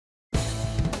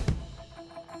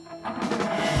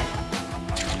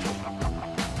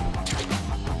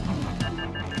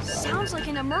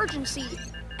an emergency,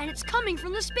 and it's coming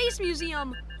from the Space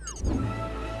Museum.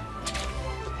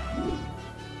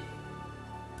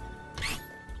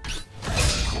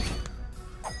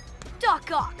 Doc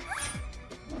Ock,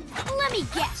 let me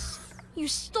guess. You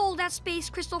stole that space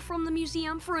crystal from the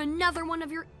museum for another one of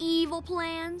your evil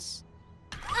plans?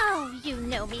 Oh, you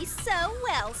know me so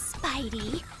well,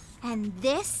 Spidey. And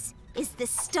this is the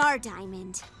Star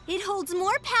Diamond. It holds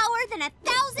more power than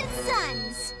 1,000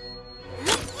 suns.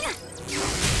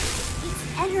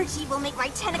 Its energy will make my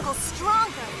tentacles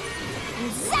stronger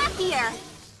and zappier.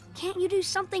 Can't you do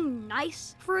something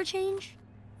nice for a change?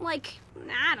 Like,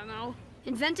 I don't know,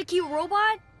 invent a cute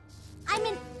robot? I'm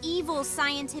an evil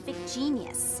scientific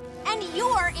genius, and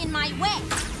you're in my way.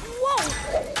 Whoa!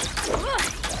 Ugh.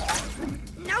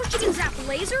 Now she can zap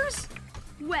lasers?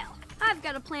 Well, I've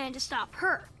got a plan to stop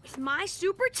her with my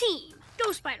super team.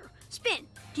 Go, Spider. Spin.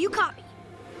 Do you copy?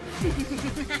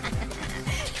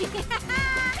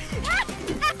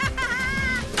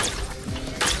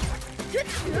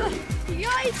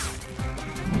 Yikes!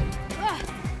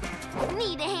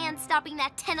 Need a hand stopping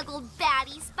that tentacled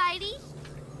baddie, Spidey?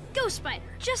 Go, Spider.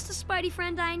 Just the Spidey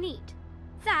friend I need.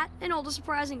 That and all the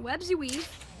surprising webs you weave.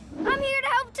 I'm here to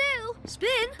help too.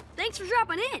 Spin, thanks for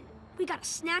dropping in. We gotta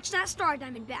snatch that Star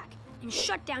Diamond back and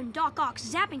shut down Doc Ock's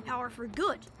zapping power for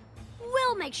good.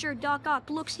 We'll make sure Doc Ock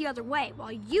looks the other way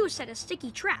while you set a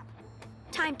sticky trap.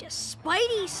 Time to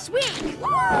Spidey swing!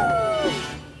 Woo!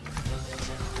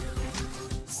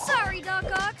 Sorry, Doc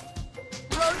Ock.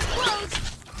 Road's closed.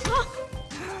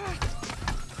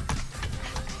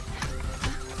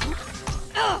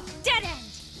 Oh, dead end!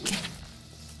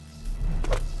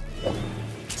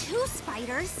 2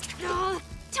 spiders?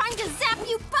 Time to zap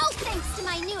you both thanks to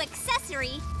my new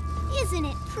accessory. Isn't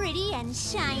it pretty and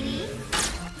shiny?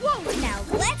 Whoa! Now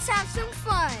let's have some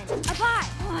fun. Up high.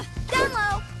 Down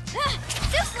low.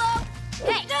 Too slow.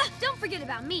 Hey, don't forget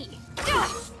about me.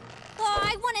 Oh,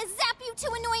 I want to zap you 2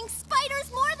 annoying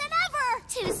spiders more than ever.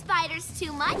 2 spiders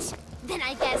too much? Then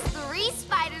I guess 3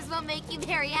 spiders will make you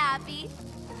very happy.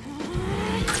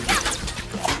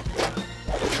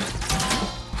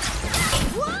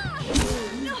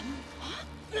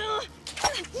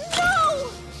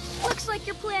 No! Looks like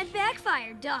your plan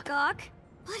backfired, Doc Ock.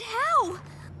 But how?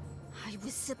 I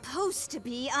was supposed to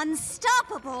be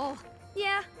unstoppable.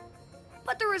 Yeah,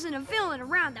 but there isn't a villain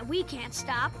around that we can't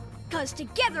stop. 'Cause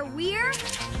together we're...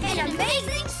 an amazing